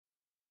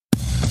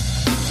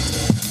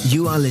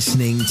You are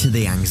listening to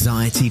the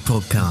Anxiety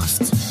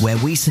Podcast, where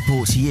we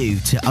support you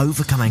to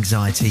overcome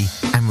anxiety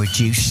and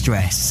reduce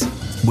stress.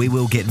 We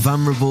will get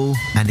vulnerable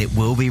and it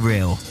will be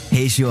real.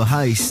 Here's your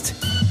host,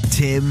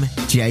 Tim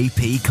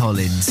J.P.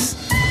 Collins.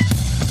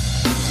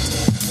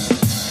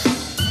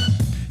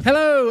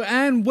 Hello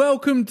and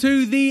welcome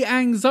to the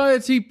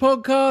Anxiety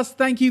Podcast.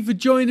 Thank you for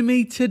joining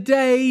me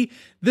today.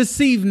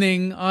 This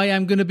evening, I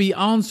am going to be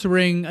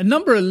answering a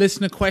number of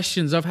listener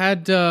questions.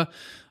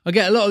 I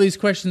get a lot of these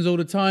questions all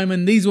the time,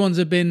 and these ones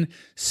have been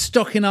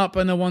stocking up,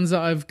 and the ones that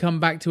I've come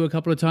back to a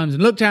couple of times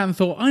and looked at and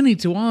thought, I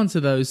need to answer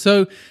those.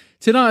 So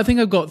tonight, I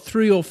think I've got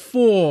 3 or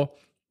 4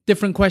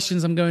 different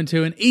questions I'm going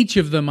to, and each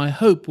of them, I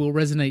hope, will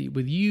resonate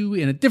with you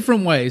in a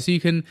different way. So you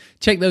can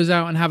check those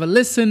out and have a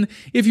listen.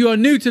 If you are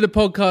new to the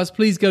podcast,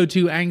 please go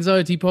to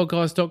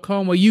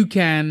anxietypodcast.com, where you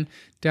can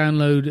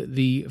download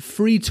the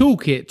free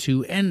toolkit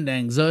to end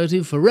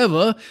anxiety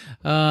forever,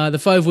 the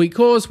 5-week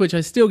course, which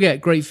I still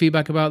get great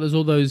feedback about. There's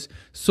all those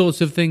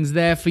sorts of things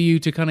there for you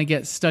to kind of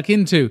get stuck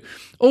into.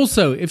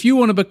 Also, if you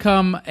want to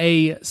become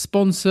a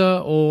sponsor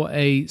or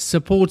a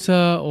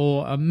supporter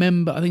or a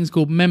member, I think it's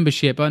called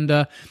membership,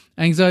 under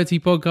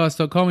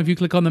anxietypodcast.com. If you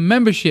click on the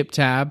membership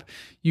tab,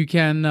 you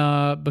can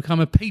become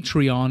a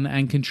Patreon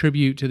and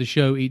contribute to the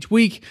show each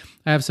week.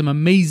 I have some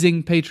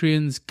amazing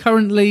Patreons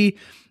currently.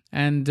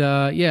 And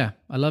I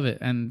love it,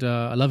 and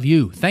I love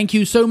you. Thank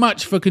you so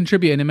much for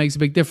contributing. It makes a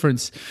big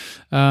difference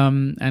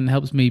and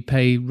helps me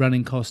pay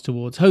running costs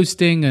towards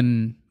hosting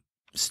and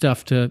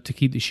stuff to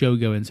keep the show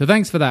going. So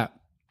thanks for that.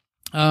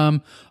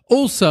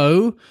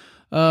 Also,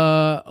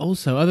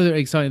 other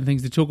exciting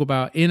things to talk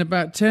about. In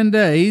about 9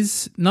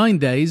 days,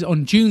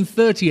 on June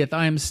 30th,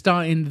 I am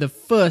starting the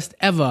first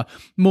ever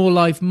More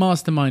Life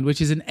Mastermind, which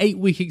is an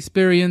 8-week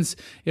experience.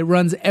 It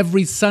runs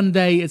every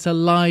Sunday. It's a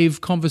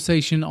live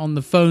conversation on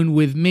the phone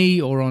with me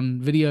or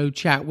on video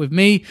chat with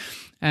me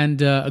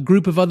and a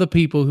group of other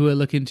people who are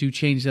looking to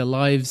change their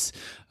lives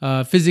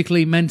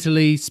physically,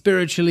 mentally,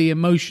 spiritually,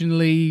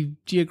 emotionally,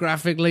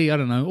 geographically, I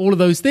don't know, all of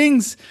those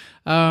things.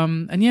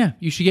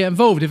 You should get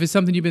involved. If it's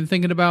something you've been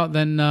thinking about,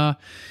 then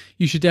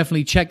you should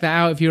definitely check that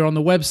out. If you're on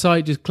the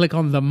website, just click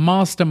on the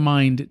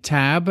Mastermind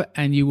tab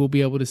and you will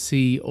be able to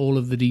see all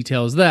of the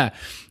details there.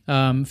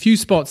 Few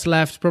spots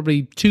left,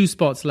 probably 2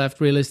 spots left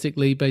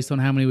realistically based on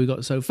how many we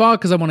got so far,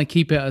 because I want to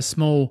keep it a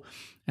small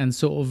and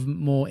sort of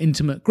more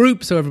intimate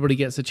group so everybody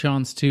gets a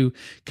chance to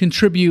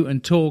contribute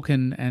and talk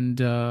and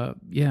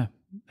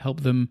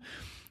help them,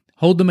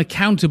 hold them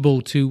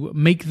accountable to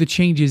make the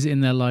changes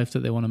in their life that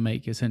they want to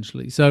make,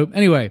 essentially. So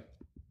anyway,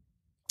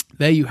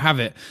 there you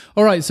have it.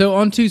 All right, so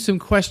on to some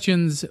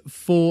questions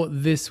for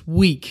this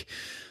week.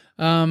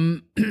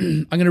 I'm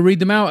going to read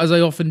them out as I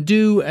often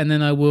do, and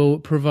then I will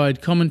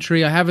provide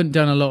commentary. I haven't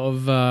done a lot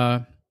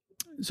of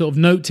sort of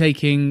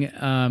note-taking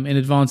in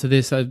advance of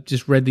this. I've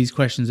just read these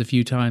questions a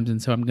few times,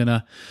 and so I'm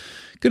gonna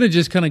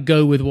just kind of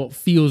go with what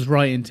feels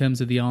right in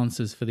terms of the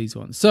answers for these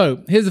ones.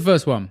 So here's the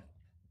first one.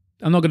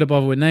 I'm not going to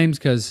bother with names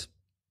because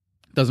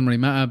it doesn't really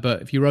matter,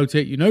 but if you wrote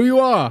it, you know who you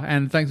are,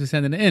 and thanks for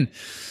sending it in.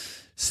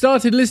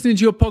 Started listening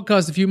to your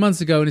podcast a few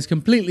months ago, and it's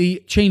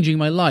completely changing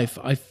my life.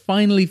 I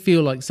finally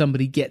feel like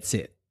somebody gets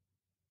it.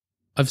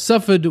 I've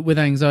suffered with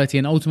anxiety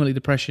and ultimately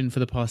depression for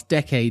the past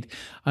decade.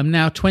 I'm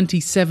now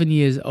 27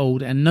 years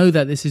old and know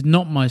that this is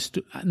not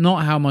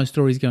how my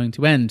story is going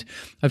to end.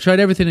 I've tried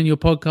everything, and your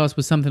podcast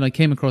was something I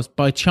came across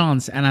by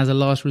chance and as a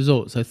last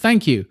resort, so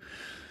thank you.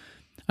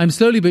 I'm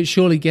slowly but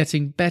surely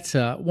getting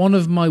better. One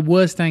of my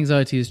worst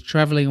anxiety is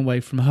traveling away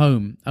from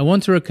home. I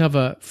want to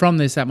recover from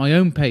this at my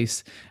own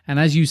pace and,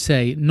 as you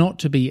say, not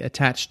to be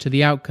attached to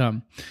the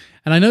outcome.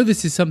 And I know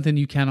this is something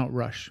you cannot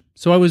rush.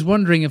 So I was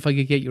wondering if I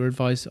could get your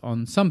advice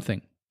on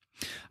something.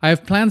 I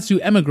have plans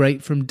to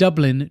emigrate from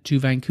Dublin to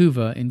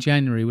Vancouver in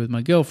January with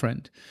my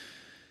girlfriend.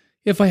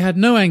 If I had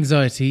no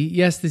anxiety,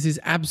 yes, this is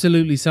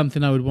absolutely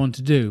something I would want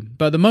to do.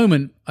 But at the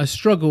moment, I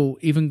struggle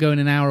even going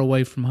an hour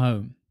away from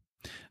home.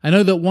 I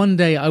know that one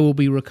day I will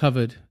be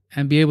recovered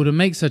and be able to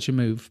make such a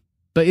move.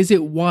 But is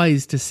it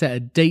wise to set a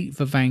date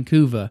for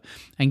Vancouver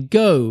and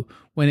go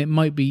when it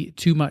might be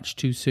too much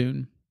too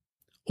soon?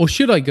 Or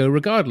should I go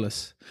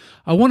regardless?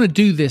 I want to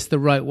do this the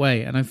right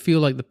way, and I feel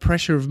like the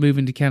pressure of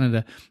moving to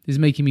Canada is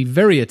making me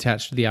very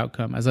attached to the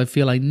outcome, as I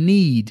feel I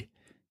need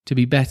to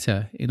be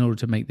better in order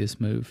to make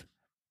this move.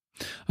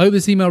 I hope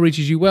this email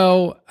reaches you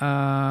well.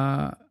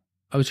 I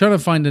was trying to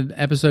find an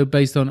episode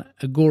based on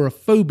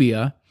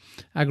agoraphobia,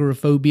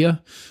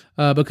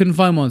 but couldn't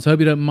find one, so I hope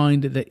you don't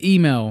mind the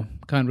email.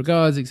 Kind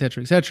regards,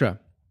 etc., etc.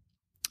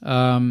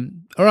 All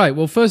right,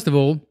 well, first of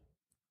all,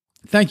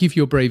 thank you for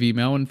your brave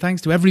email, and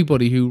thanks to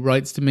everybody who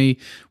writes to me,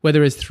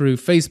 whether it's through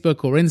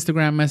Facebook or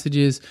Instagram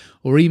messages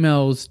or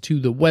emails to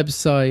the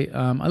website.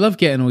 I love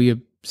getting all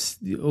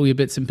your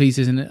bits and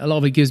pieces, and a lot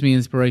of it gives me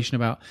inspiration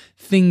about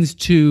things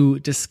to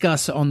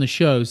discuss on the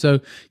show. So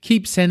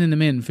keep sending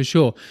them in for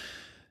sure.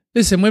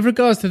 Listen, with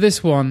regards to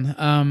this one,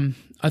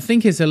 I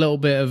think it's a little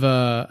bit of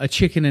a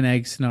chicken and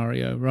egg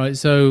scenario, right?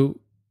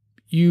 So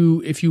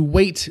if you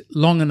wait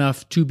long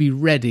enough to be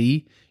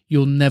ready,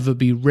 you'll never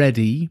be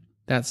ready.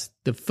 That's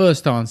the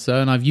first answer.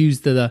 And I've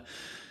used the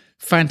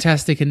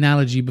fantastic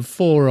analogy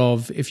before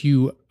of if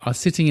you are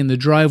sitting in the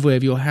driveway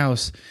of your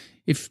house,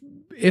 if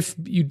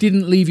you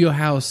didn't leave your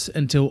house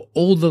until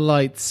all the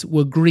lights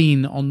were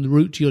green on the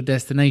route to your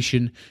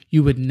destination,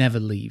 you would never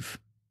leave.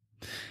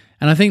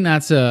 And I think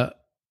that's a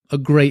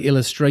great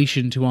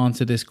illustration to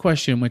answer this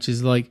question, which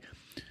is like,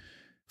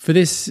 for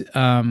this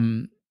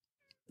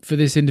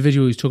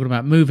individual who's talking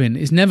about moving,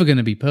 it's never going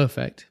to be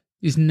perfect.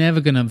 It's never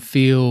going to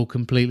feel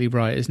completely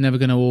right. It's never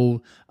going to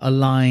all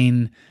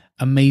align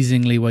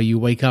amazingly where you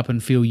wake up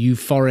and feel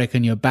euphoric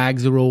and your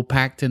bags are all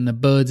packed and the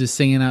birds are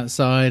singing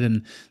outside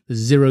and there's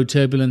zero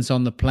turbulence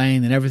on the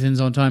plane and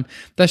everything's on time.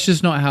 That's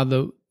just not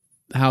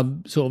how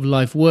sort of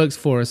life works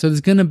for us. So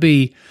there's going to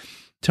be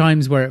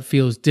times where it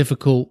feels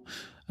difficult,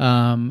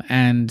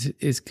 and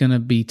it's going to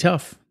be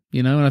tough,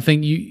 and I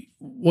think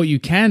what you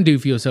can do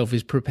for yourself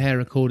is prepare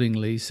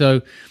accordingly.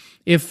 So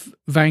if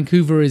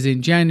Vancouver is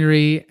in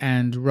January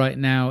and right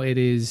now it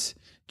is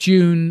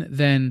June,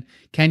 then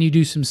can you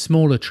do some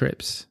smaller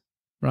trips,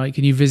 right?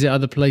 Can you visit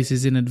other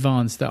places in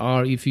advance that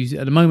are, at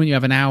the moment you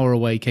have an hour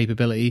away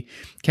capability,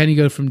 can you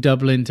go from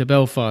Dublin to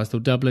Belfast or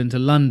Dublin to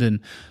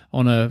London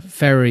on a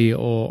ferry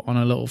or on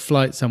a little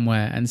flight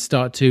somewhere and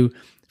start to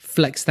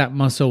flex that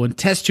muscle and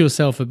test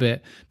yourself a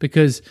bit?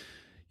 Because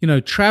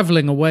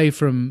traveling away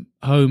from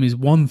home is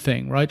one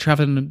thing, right?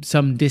 Traveling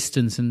some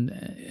distance and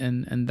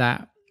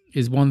that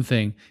is one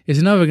thing. It's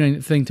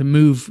another thing to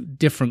move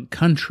different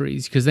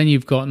countries, because then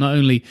you've got not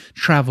only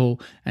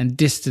travel and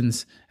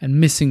distance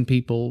and missing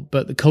people,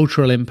 but the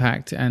cultural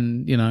impact.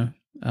 And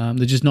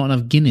there's just not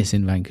enough Guinness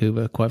in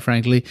Vancouver, quite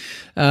frankly.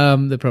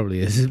 There probably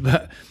is,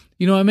 but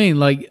you know what I mean?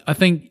 Like, I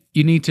think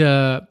you need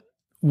to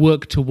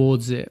work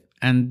towards it.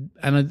 And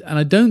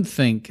I don't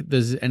think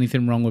there's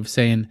anything wrong with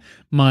saying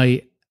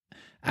my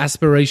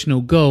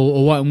aspirational goal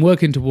or what I'm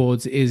working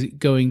towards is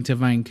going to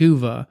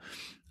Vancouver,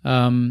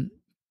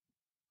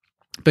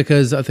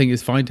 because I think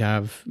it's fine to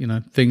have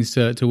things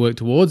to work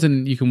towards,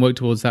 and you can work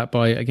towards that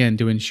by, again,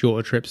 doing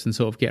shorter trips and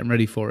sort of getting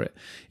ready for it.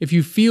 If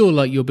you feel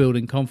like you're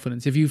building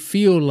confidence, if you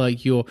feel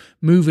like you're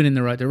moving in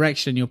the right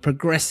direction, you're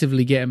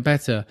progressively getting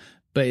better,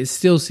 but it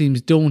still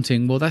seems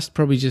daunting, well, that's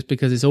probably just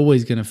because it's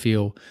always going to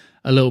feel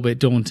a little bit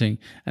daunting,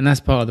 and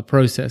that's part of the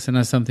process, and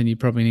that's something you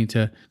probably need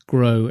to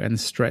grow and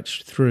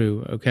stretch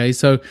through. Okay,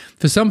 so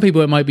for some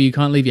people it might be you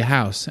can't leave your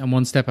house, and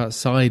one step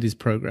outside is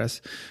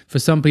progress. For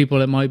some people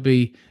it might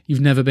be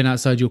you've never been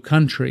outside your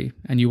country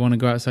and you want to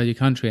go outside your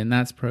country, and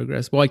that's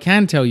progress. Well, I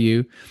can tell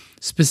you,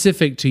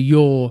 specific to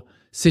your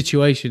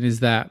situation,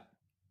 is that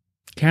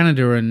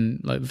Canada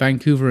and like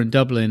Vancouver and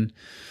Dublin,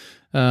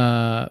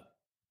 they're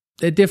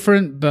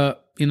different,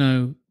 but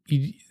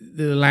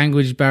the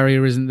language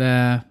barrier isn't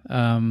there.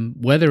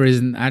 Weather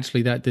isn't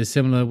actually that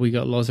dissimilar. We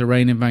got lots of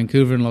rain in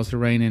Vancouver and lots of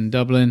rain in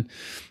Dublin.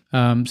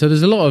 So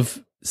there's a lot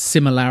of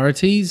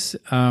similarities.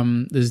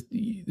 There's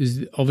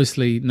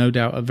obviously no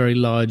doubt a very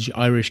large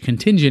Irish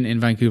contingent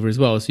in Vancouver as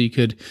well. So you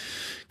could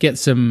get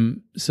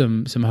some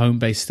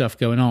home-based stuff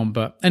going on.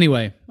 But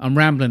anyway, I'm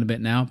rambling a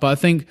bit now. But I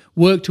think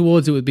work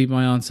towards it would be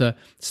my answer.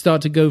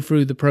 Start to go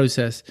through the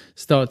process.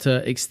 Start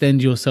to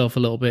extend yourself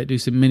a little bit. Do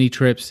some mini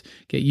trips.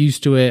 Get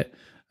used to it.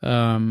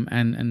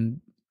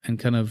 And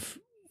kind of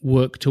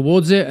work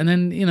towards it. And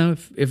then,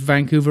 if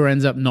Vancouver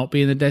ends up not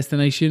being the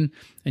destination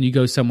and you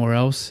go somewhere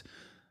else,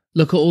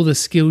 look at all the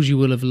skills you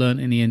will have learned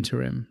in the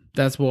interim.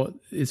 That's what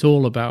it's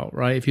all about,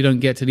 right? If you don't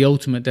get to the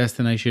ultimate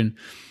destination,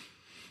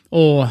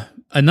 or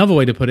another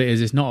way to put it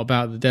is, it's not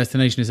about the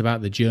destination, it's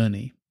about the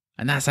journey.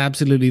 And that's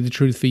absolutely the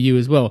truth for you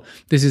as well.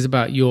 This is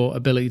about your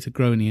ability to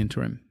grow in the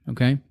interim,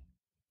 okay?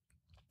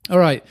 All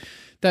right,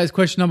 that is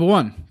question number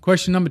 1.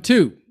 Question number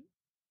 2.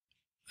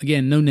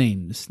 Again, no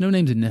names. No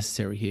names are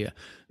necessary here.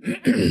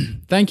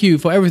 Thank you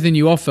for everything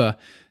you offer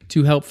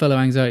to help fellow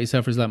anxiety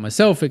sufferers like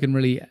myself. It can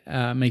really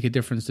make a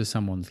difference to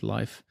someone's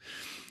life.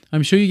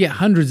 I'm sure you get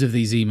hundreds of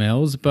these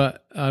emails,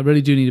 but I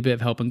really do need a bit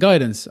of help and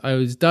guidance. I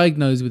was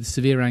diagnosed with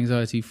severe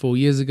anxiety 4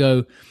 years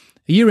ago.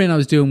 A year in, I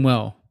was doing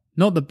well.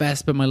 Not the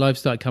best, but my life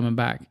started coming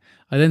back.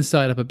 I then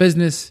started up a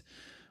business,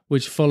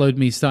 which followed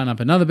me starting up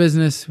another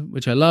business,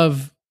 which I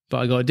love, but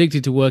I got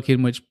addicted to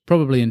working, which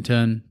probably in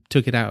turn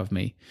took it out of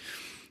me.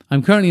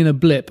 I'm currently in a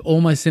blip.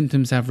 All my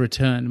symptoms have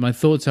returned. My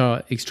thoughts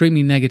are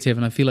extremely negative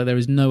and I feel like there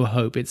is no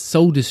hope. It's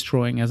soul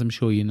destroying, as I'm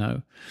sure you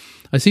know.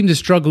 I seem to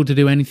struggle to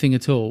do anything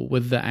at all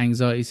with the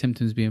anxiety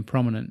symptoms being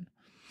prominent.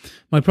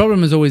 My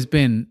problem has always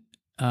been,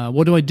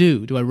 what do I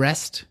do? Do I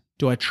rest?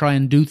 Do I try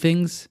and do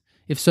things?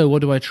 If so,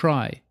 what do I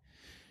try?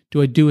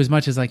 Do I do as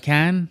much as I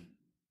can,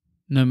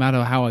 no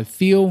matter how I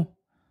feel?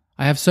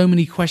 I have so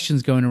many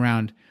questions going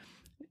around.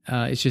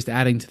 It's just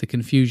adding to the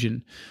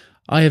confusion.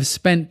 I have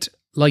spent,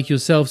 like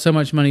yourself, so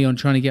much money on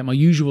trying to get my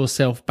usual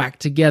self back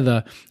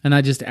together, and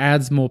that just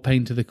adds more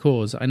pain to the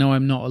cause. I know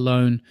I'm not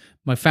alone.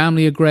 My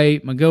family are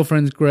great, my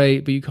girlfriend's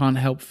great, but you can't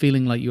help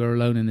feeling like you are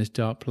alone in this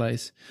dark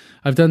place.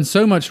 I've done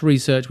so much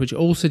research which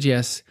all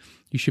suggests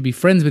you should be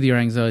friends with your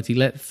anxiety,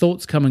 let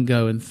thoughts come and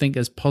go, and think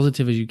as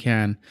positive as you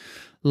can,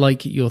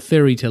 like your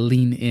theory to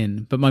lean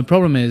in. But my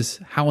problem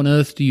is, how on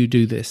earth do you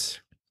do this?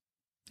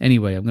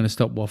 Anyway, I'm going to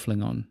stop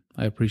waffling on.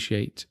 I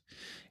appreciate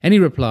any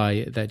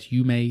reply that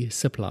you may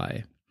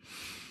supply.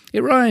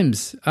 It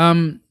rhymes.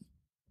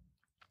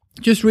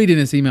 Just reading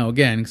this email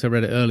again, because I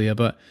read it earlier,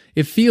 but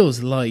it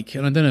feels like,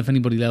 and I don't know if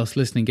anybody else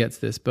listening gets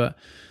this, but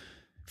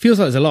it feels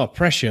like there's a lot of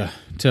pressure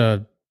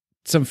for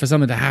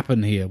something to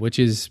happen here, which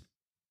is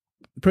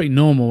pretty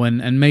normal.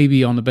 And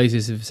maybe on the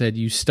basis of said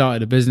you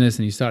started a business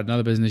and you started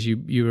another business,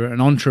 you were an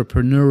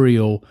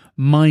entrepreneurial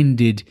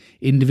minded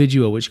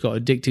individual which got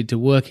addicted to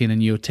working,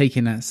 and you're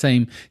taking that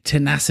same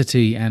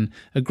tenacity and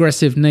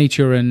aggressive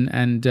nature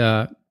and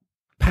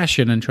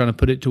passion and trying to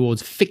put it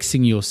towards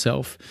fixing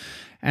yourself.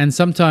 And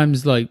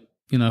sometimes,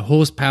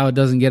 horsepower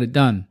doesn't get it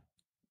done.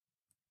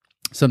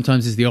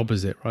 Sometimes it's the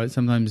opposite, right?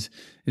 Sometimes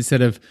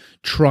instead of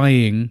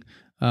trying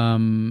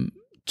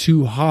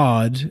too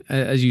hard,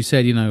 as you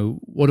said,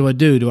 what do I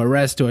do? Do I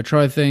rest? Do I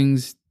try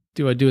things?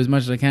 Do I do as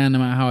much as I can no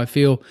matter how I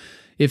feel?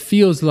 It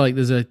feels like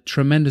there's a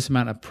tremendous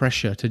amount of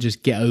pressure to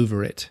just get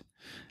over it.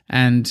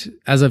 And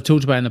as I've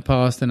talked about in the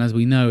past, and as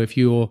we know, if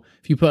you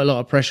put a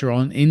lot of pressure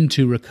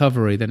into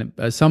recovery, then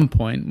at some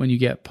point when you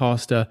get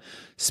past a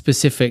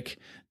specific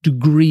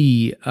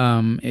degree,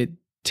 it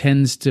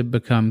tends to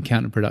become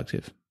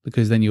counterproductive,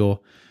 because then you're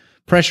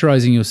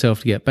pressurizing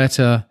yourself to get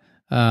better,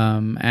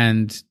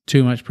 and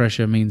too much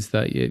pressure means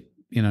that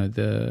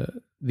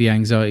the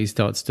anxiety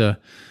starts to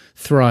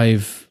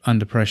thrive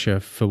under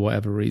pressure for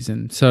whatever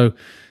reason. So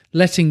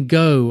letting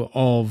go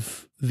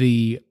of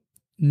the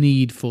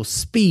need for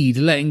speed,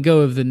 letting go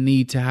of the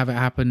need to have it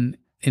happen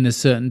in a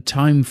certain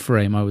time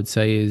frame, I would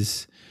say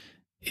is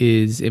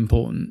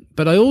important.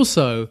 But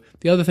the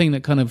other thing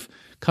that kind of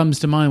comes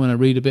to mind when I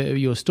read a bit of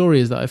your story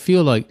is that I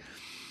feel like,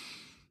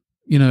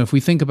 if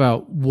we think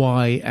about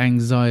why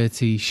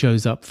anxiety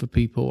shows up for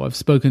people, I've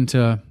spoken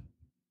to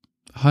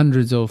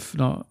hundreds of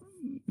people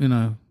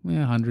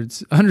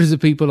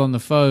on the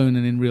phone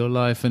and in real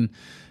life, and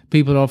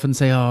people often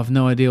say, "Oh, I've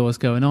no idea what's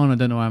going on. I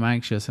don't know why I'm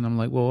anxious." And I'm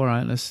like, "Well, all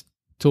right, let's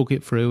talk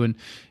it through." And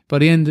by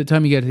the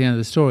time you get to the end of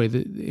the story,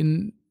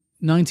 in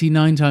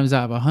 99 times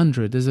out of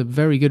 100, there's a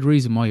very good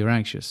reason why you're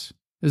anxious.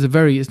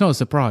 It's not a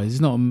surprise.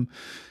 It's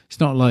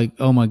not like,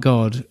 oh my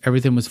God,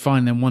 everything was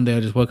fine, then one day I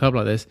just woke up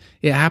like this.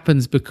 It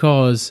happens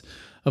because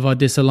of our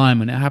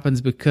disalignment. It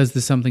happens because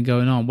there's something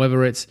going on,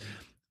 whether it's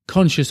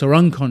conscious or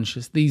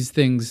unconscious. These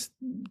things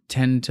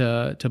tend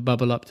to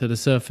bubble up to the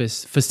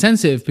surface. For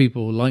sensitive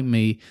people like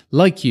me,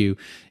 like you,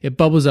 it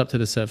bubbles up to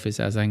the surface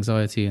as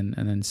anxiety, and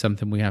then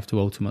something we have to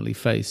ultimately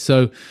face.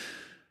 So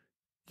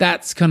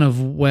that's kind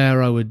of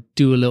where I would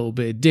do a little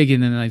bit of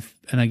digging. And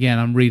again,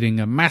 I'm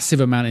reading a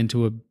massive amount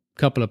into a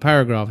couple of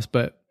paragraphs,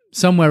 but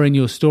somewhere in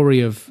your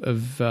story of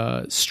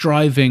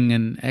striving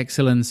and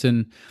excellence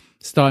and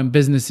starting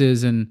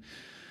businesses and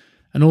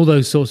all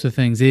those sorts of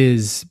things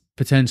is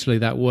potentially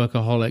that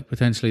workaholic,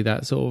 potentially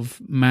that sort of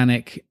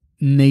manic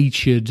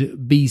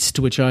natured beast,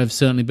 which I've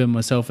certainly been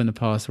myself in the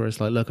past, where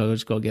it's like, look, I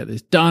just got to get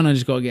this done. I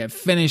just got to get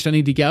finished. I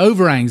need to get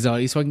over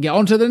anxiety so I can get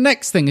on to the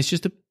next thing. It's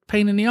just a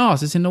pain in the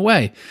ass. It's in the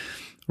way,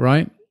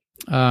 right?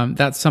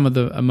 That's some of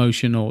the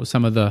emotion or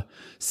some of the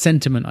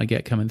sentiment I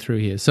get coming through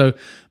here. So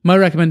my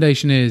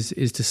recommendation is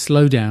to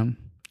slow down,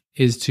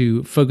 is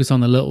to focus on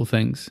the little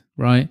things,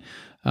 right?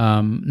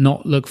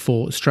 Not look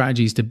for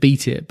strategies to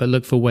beat it, but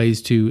look for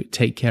ways to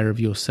take care of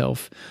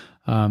yourself.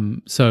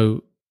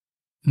 So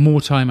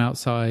more time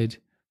outside,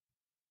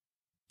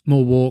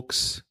 more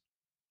walks,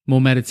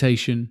 more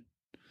meditation,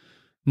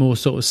 more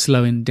sort of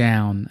slowing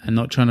down and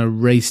not trying to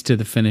race to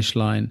the finish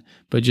line,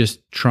 but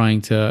just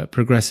trying to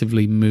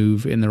progressively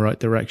move in the right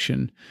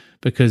direction,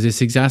 because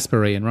it's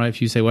exasperating, right?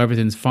 If you say, well,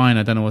 everything's fine,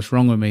 I don't know what's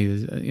wrong with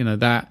me,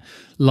 that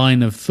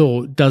line of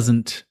thought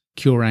doesn't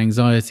cure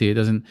anxiety. It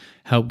doesn't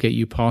help get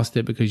you past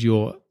it, because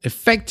you're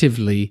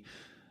effectively,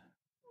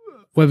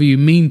 whether you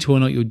mean to or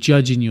not, you're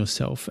judging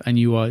yourself, and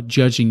you are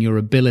judging your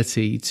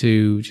ability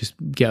to just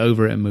get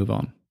over it and move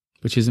on,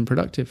 which isn't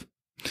productive.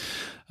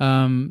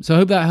 So I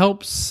hope that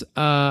helps.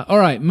 All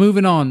right,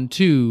 moving on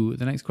to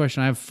the next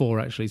question. I have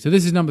 4 actually. So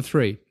this is number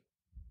 3.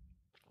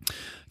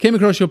 Came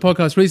across your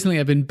podcast recently.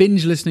 I've been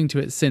binge listening to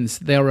it since.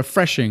 They are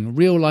refreshing,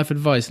 real life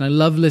advice, and I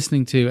love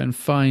listening to and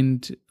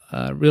find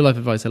real life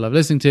advice I love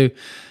listening to,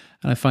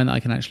 and I find that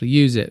I can actually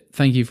use it.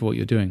 Thank you for what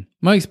you're doing.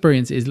 My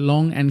experience is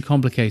long and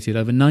complicated,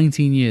 over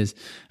 19 years,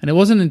 and it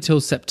wasn't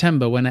until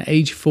September, when at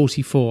age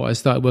 44 I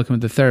started working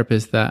with a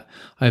therapist, that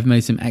I've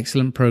made some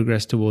excellent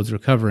progress towards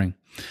recovering.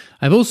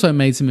 I've also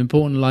made some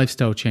important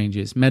lifestyle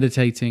changes: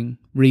 meditating,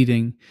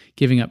 reading,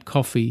 giving up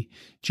coffee,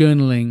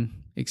 journaling,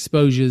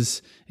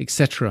 exposures,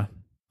 etc.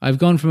 I've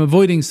gone from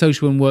avoiding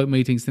social and work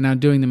meetings to now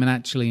doing them and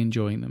actually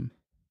enjoying them.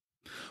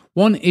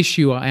 One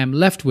issue I am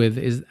left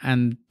with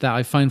and that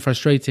I find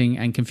frustrating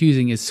and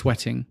confusing is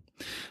sweating.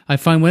 I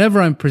find whenever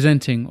I'm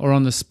presenting or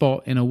on the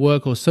spot in a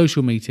work or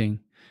social meeting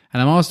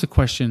and I'm asked a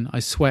question, I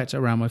sweat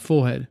around my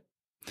forehead.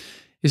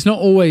 It's not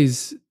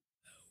always,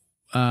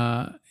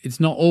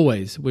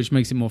 which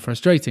makes it more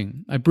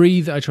frustrating. I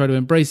breathe, I try to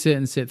embrace it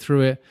and sit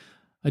through it.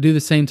 I do the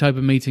same type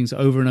of meetings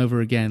over and over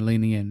again,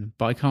 leaning in,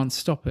 but I can't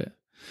stop it.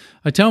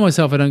 I tell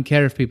myself I don't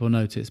care if people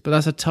notice, but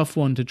that's a tough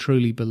one to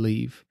truly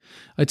believe.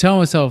 I tell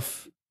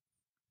myself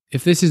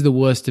if this is the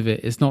worst of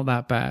it, it's not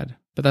that bad,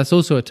 but that's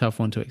also a tough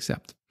one to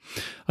accept.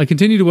 I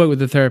continue to work with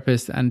the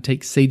therapist and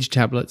take sage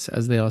tablets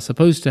as they are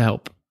supposed to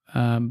help,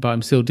 but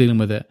I'm still dealing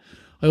with it.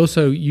 I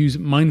also use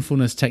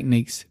mindfulness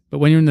techniques, but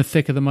when you're in the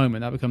thick of the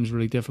moment, that becomes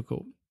really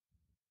difficult.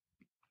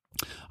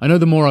 I know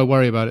the more I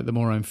worry about it, the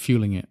more I'm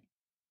fueling it.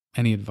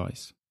 Any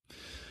advice?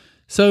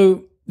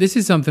 So this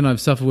is something I've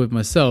suffered with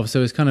myself,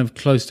 so it's kind of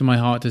close to my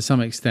heart to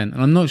some extent.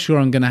 And I'm not sure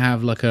I'm going to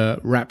have like a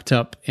wrapped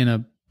up in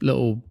a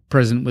little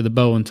present with a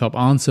bow on top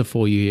answer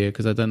for you here,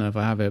 because I don't know if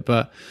I have it.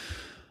 But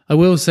I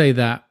will say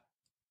that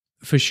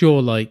for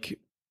sure, like,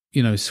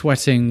 you know,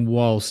 sweating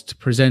whilst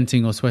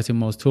presenting or sweating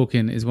whilst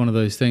talking is one of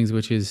those things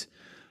which is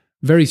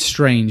very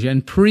strange.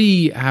 And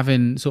pre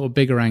having sort of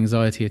bigger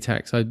anxiety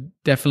attacks, I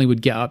definitely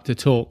would get up to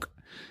talk.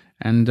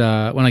 And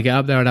when I get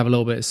up there, I'd have a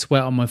little bit of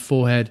sweat on my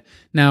forehead.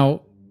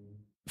 Now,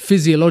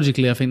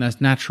 physiologically, I think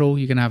that's natural.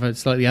 You can have a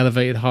slightly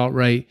elevated heart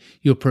rate.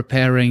 You're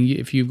preparing.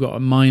 If you've got a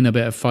minor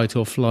bit of fight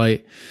or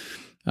flight,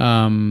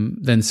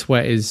 then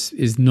sweat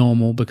is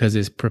normal because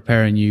it's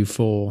preparing you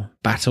for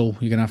battle.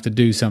 You're going to have to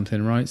do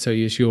something, right? So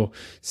it's your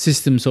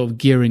system sort of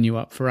gearing you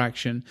up for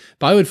action.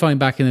 But I would find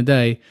back in the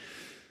day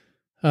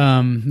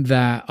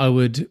that I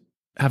would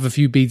have a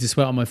few beads of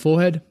sweat on my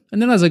forehead. And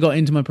then as I got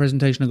into my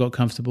presentation, I got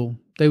comfortable.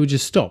 They would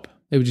just stop.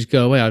 They would just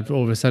go away. I'd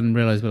all of a sudden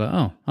realize, like,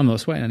 oh, I'm not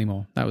sweating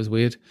anymore. That was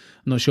weird.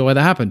 I'm not sure why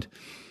that happened.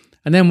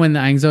 And then when the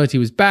anxiety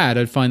was bad,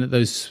 I'd find that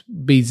those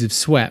beads of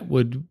sweat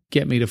would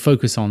get me to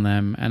focus on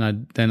them. And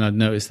I'd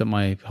notice that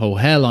my whole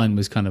hairline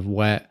was kind of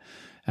wet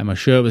and my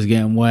shirt was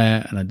getting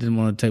wet, and I didn't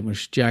want to take my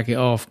jacket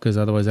off because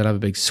otherwise I'd have a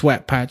big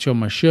sweat patch on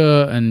my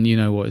shirt, and you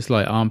know what it's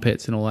like,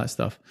 armpits and all that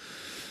stuff.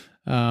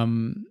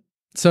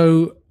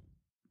 So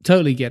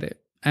totally get it.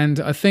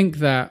 And I think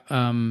that,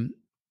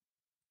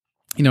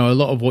 you know, a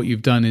lot of what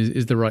you've done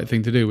is the right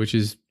thing to do, which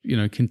is, you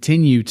know,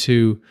 continue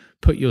to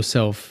put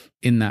yourself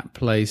in that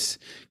place,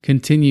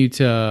 continue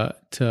to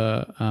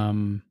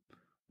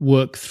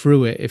work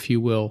through it, if you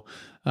will.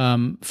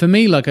 For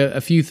me, like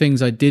a few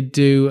things I did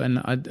do,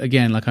 and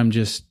I'm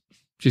just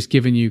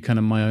giving you kind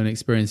of my own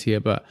experience here,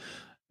 but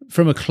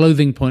from a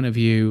clothing point of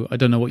view, I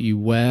don't know what you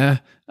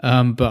wear,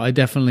 but I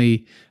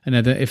definitely, and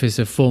if it's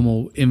a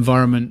formal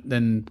environment,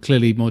 then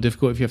clearly more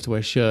difficult if you have to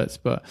wear shirts,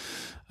 but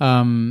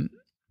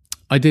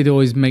I did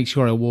always make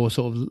sure I wore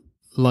sort of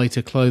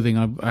lighter clothing.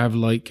 I have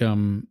like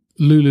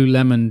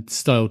Lululemon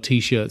style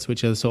t-shirts,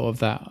 which are sort of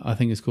that, I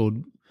think it's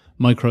called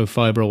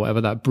microfiber or whatever,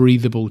 that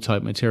breathable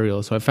type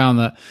material. So I found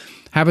that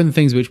having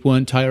things which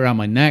weren't tight around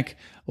my neck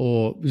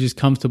or just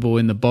comfortable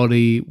in the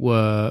body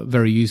were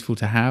very useful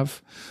to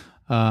have.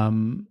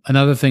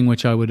 Another thing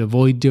which I would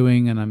avoid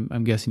doing, and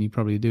I'm guessing you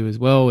probably do as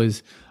well,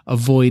 is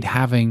avoid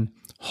having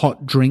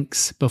hot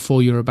drinks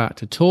before you're about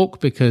to talk,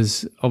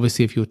 because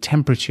obviously if your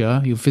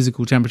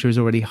physical temperature is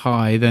already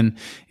high, then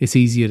it's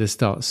easier to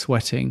start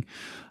sweating.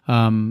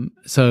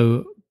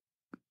 So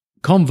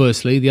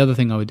conversely, the other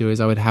thing I would do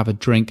is I would have a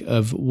drink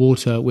of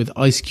water with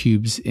ice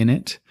cubes in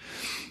it,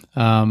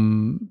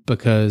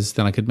 because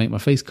then I could make my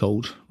face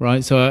cold,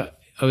 right? So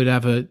I would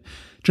have a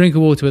drink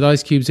of water with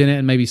ice cubes in it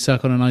and maybe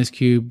suck on an ice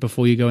cube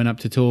before you're going up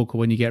to talk or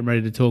when you get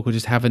ready to talk, or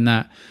just having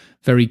that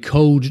very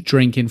cold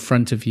drink in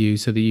front of you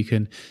so that you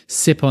can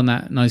sip on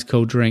that nice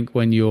cold drink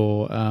when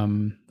you're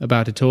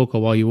about to talk,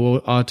 or while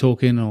you are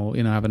talking, or,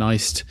 you know, have an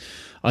iced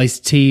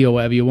tea or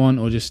whatever you want,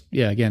 or just,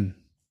 again,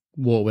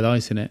 water with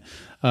ice in it.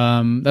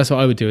 That's what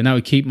I would do. And that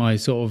would keep my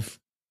sort of,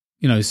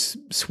 you know,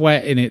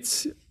 sweat in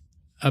its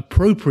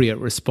appropriate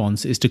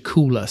response is to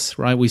cool us,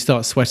 right? We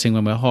start sweating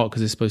when we're hot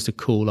because it's supposed to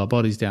cool our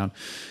bodies down.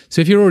 So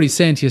if you're already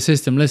saying to your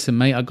system, listen,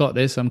 mate, I got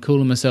this, I'm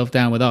cooling myself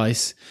down with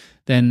ice,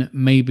 then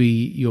maybe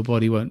your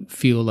body won't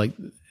feel like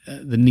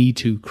the need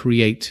to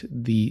create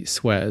the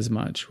sweat as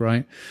much,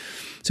 right?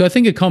 So I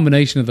think a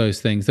combination of those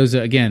things, those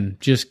are, again,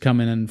 just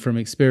coming in from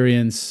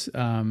experience.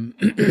 And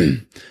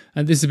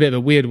this is a bit of a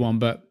weird one,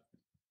 but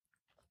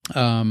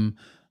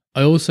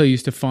I also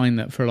used to find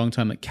that for a long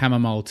time that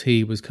chamomile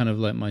tea was kind of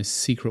like my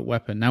secret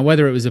weapon. Now,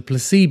 whether it was a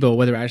placebo or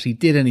whether it actually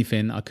did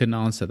anything, I couldn't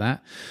answer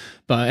that.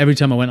 But every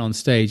time I went on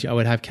stage, I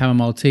would have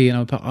chamomile tea and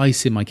I would put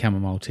ice in my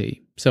chamomile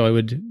tea. So I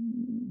would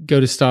go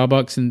to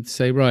Starbucks and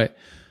say, right,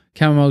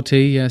 chamomile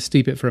tea,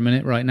 steep it for a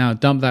minute. Right now,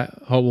 dump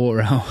that hot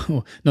water out,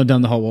 or not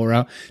dump the hot water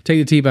out. Take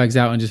the tea bags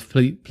out and just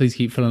please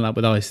keep filling it up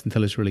with ice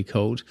until it's really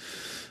cold.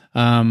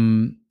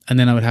 And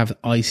then I would have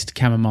iced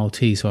chamomile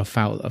tea. So I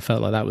felt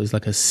like that was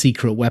like a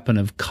secret weapon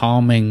of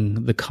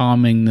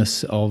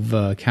calmingness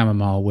of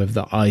chamomile with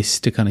the ice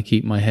to kind of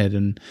keep my head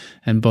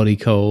and body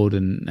cold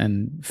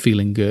and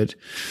feeling good.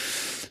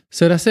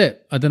 So that's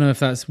it. I don't know if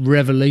that's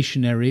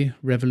revolutionary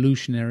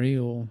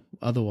or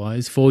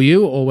otherwise for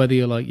you, or whether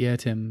you're like, yeah,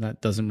 Tim, that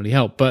doesn't really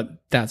help, but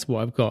that's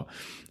what I've got.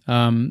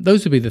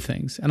 Those would be the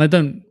things. And I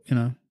don't, you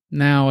know,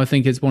 now I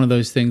think it's one of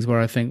those things where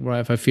I think,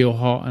 right, if I feel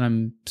hot and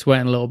I'm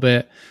sweating a little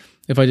bit,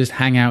 if I just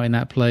hang out in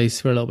that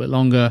place for a little bit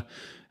longer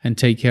and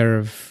take care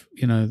of,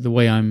 you know, the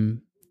way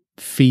I'm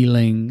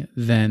feeling,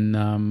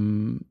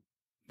 then,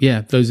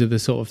 yeah, those are the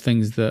sort of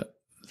things that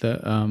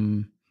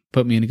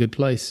put me in a good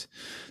place.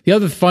 The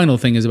other final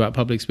thing is about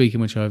public speaking,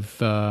 which I've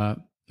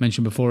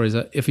mentioned before, is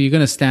that if you're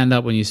going to stand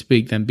up when you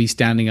speak, then be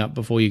standing up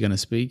before you're going to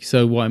speak.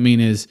 So what I mean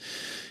is,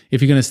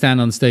 if you're going to stand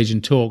on stage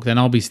and talk, then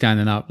I'll be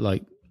standing up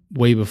like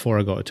way before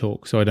I got to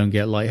talk, so I don't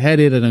get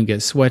lightheaded, I don't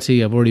get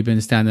sweaty. I've already been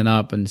standing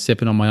up and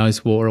sipping on my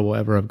ice water or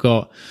whatever I've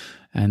got,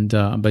 and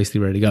I'm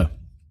basically ready to go.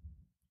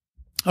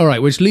 All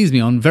right, which leads me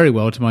on very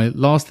well to my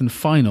last and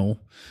final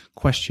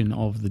question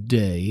of the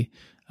day.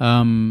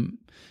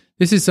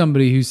 This is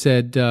somebody who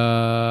said,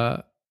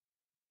 "Hi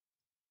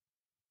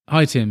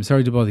Tim,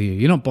 sorry to bother you.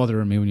 You're not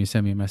bothering me when you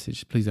send me a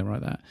message. Please don't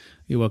write that.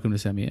 You're welcome to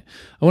send me it.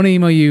 I want to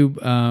email you."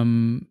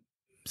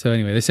 So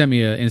anyway, they sent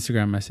me an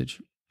Instagram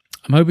message.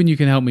 "I'm hoping you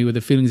can help me with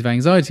the feelings of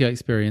anxiety I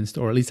experienced,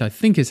 or at least I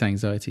think it's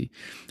anxiety.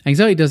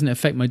 Anxiety doesn't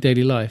affect my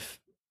daily life,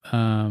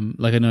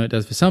 like I know it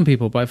does for some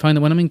people, but I find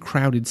that when I'm in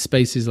crowded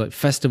spaces like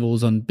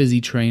festivals, on busy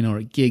train, or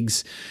at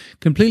gigs,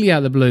 completely out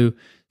of the blue,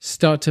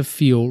 start to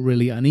feel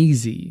really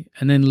uneasy,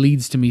 and then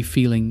leads to me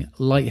feeling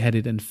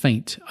lightheaded and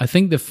faint. I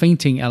think the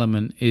fainting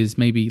element is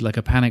maybe like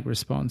a panic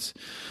response.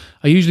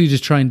 I usually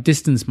just try and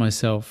distance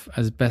myself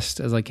as best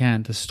as I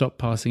can to stop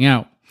passing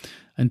out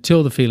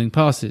until the feeling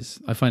passes.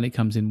 I find it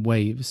comes in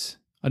waves.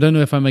 I don't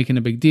know if I'm making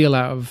a big deal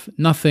out of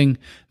nothing,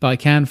 but I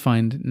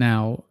find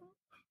now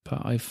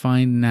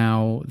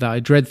that I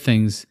dread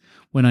things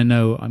when I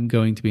know I'm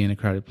going to be in a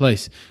crowded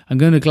place. I'm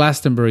going to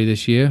Glastonbury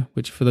this year,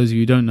 which for those of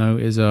you who don't know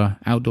is an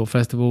outdoor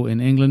festival in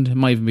England. It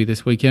might even be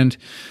this weekend.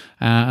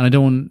 And I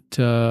don't want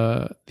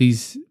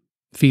these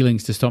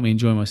feelings to stop me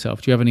enjoying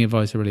myself. Do you have any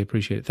advice? I really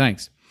appreciate it.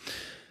 Thanks."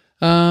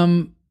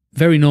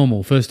 Very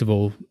normal, first of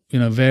all,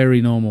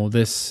 very normal.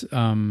 This,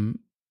 and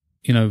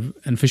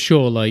for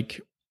sure,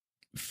 like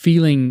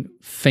feeling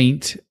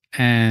faint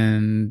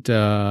and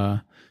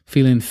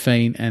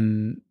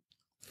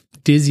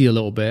dizzy a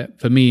little bit.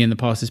 For me in the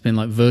past, it's been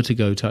like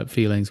vertigo type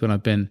feelings when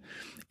I've been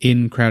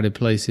in crowded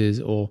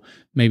places, or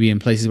maybe in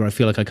places where I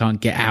feel like I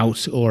can't get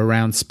out, or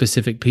around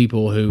specific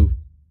people who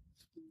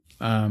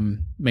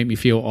make me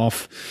feel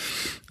off.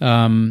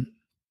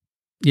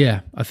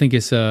 Yeah, I think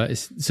it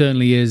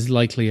certainly is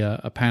likely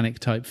a panic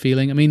type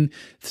feeling. I mean,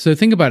 so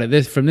think about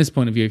it from this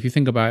point of view. If you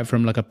think about it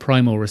from like a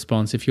primal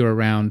response, if you're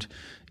around,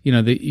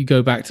 you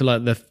go back to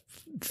like the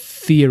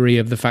theory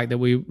of the fact that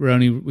we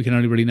can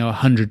only really know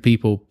 100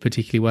 people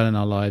particularly well in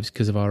our lives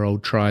because of our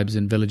old tribes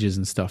and villages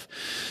and stuff.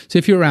 So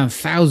if you're around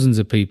thousands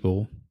of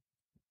people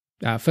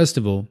at a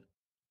festival,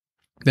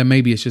 then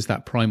maybe it's just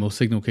that primal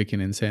signal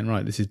kicking in saying,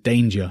 right, this is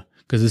danger,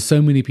 because there's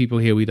so many people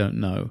here we don't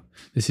know.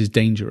 This is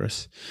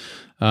dangerous.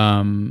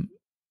 Same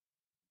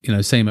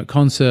at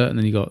concert, and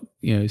then you got,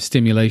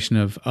 stimulation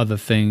of other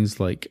things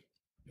like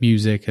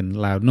music and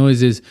loud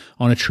noises.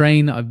 On a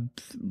train, I'm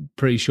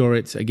pretty sure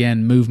it's,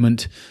 again,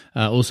 movement,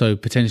 also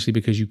potentially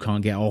because you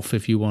can't get off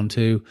if you want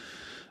to.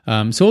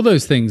 So all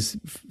those things,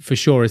 for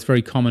sure, it's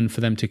very common for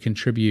them to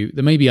contribute.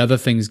 There may be other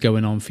things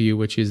going on for you,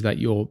 which is that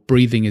your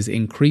breathing is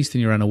increased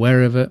and you're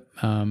unaware of it.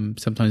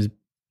 Sometimes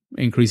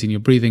increasing your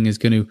breathing is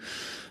going to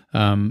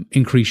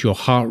increase your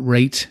heart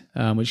rate,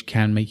 which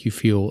can make you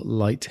feel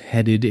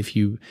lightheaded. If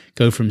you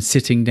go from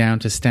sitting down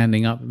to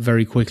standing up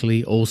very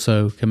quickly,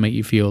 also can make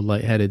you feel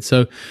lightheaded.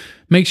 So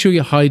make sure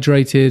you're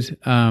hydrated,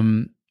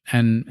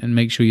 and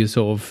make sure you're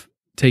sort of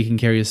taking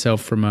care of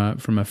yourself from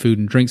a food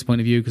and drinks point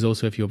of view, because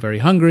also if you're very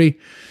hungry,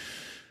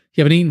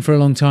 you haven't eaten for a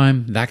long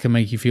time, that can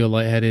make you feel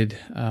lightheaded.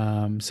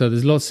 So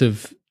there's lots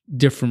of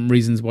different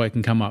reasons why it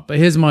can come up. But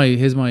here's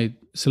my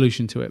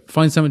solution to it.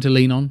 Find something to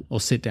lean on or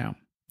sit down.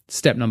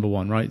 Step number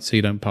one, right? So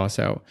you don't pass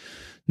out.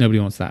 Nobody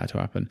wants that to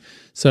happen.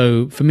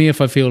 So for me, if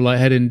I feel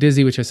lightheaded and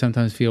dizzy, which I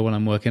sometimes feel when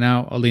I'm working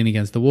out, I'll lean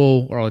against the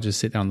wall or I'll just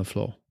sit down on the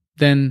floor.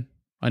 Then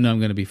I know I'm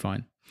going to be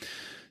fine.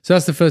 So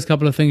that's the first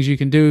couple of things you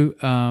can do.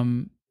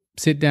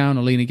 Sit down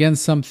or lean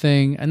against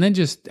something, and then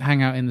just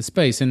hang out in the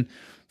space and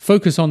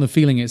focus on the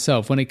feeling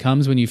itself. When it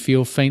comes, when you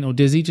feel faint or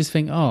dizzy, just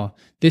think, oh,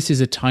 this is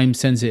a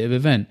time-sensitive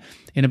event.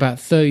 In about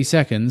 30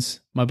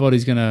 seconds, my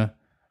body's going to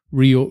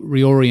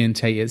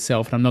reorientate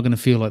itself, and I'm not going to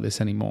feel like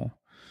this anymore.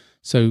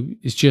 So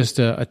it's just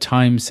a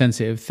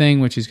time-sensitive thing,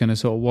 which is going to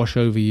sort of wash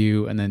over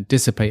you and then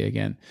dissipate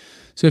again.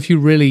 So if you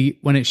really,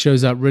 when it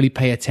shows up, really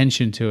pay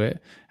attention to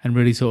it and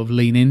really sort of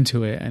lean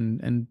into it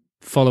and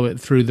follow it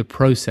through the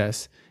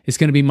process, it's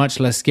going to be much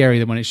less scary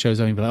than when it shows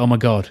up and you're like, oh my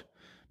God,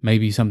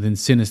 maybe something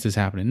sinister's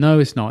happening. No,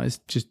 it's not. It's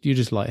just, you're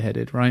just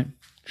lightheaded, right?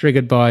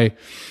 Triggered by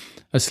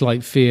a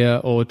slight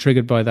fear, or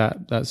triggered by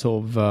that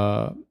sort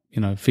of,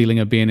 feeling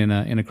of being in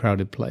a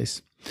crowded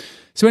place.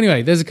 So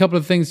anyway, there's a couple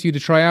of things for you to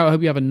try out. I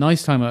hope you have a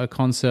nice time at a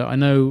concert. I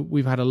know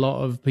we've had a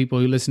lot of people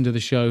who listen to the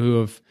show who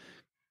have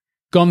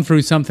gone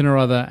through something or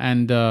other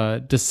and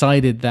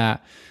decided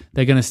that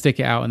they're going to stick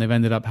it out, and they've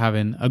ended up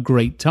having a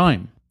great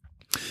time.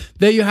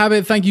 There you have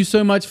it. Thank you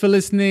so much for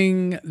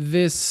listening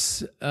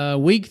this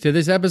week to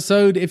this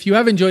episode. If you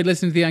have enjoyed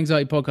listening to the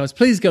Anxiety Podcast,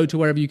 please go to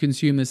wherever you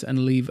consume this and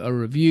leave a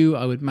review.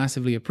 I would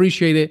massively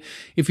appreciate it.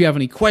 If you have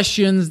any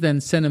questions,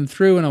 then send them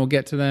through and I will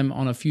get to them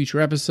on a future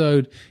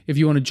episode. If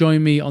you want to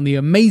join me on the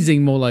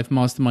amazing More Life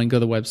Mastermind, go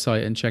to the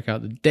website and check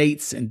out the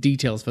dates and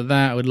details for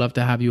that. I would love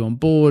to have you on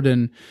board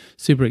and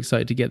super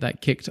excited to get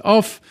that kicked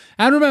off.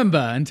 And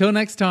remember, until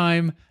next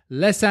time,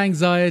 less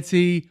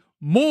anxiety,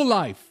 more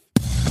life.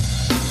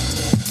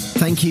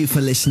 Thank you for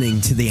listening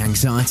to the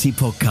Anxiety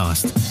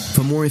Podcast.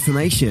 For more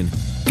information,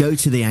 go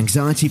to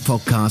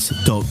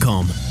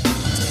theanxietypodcast.com.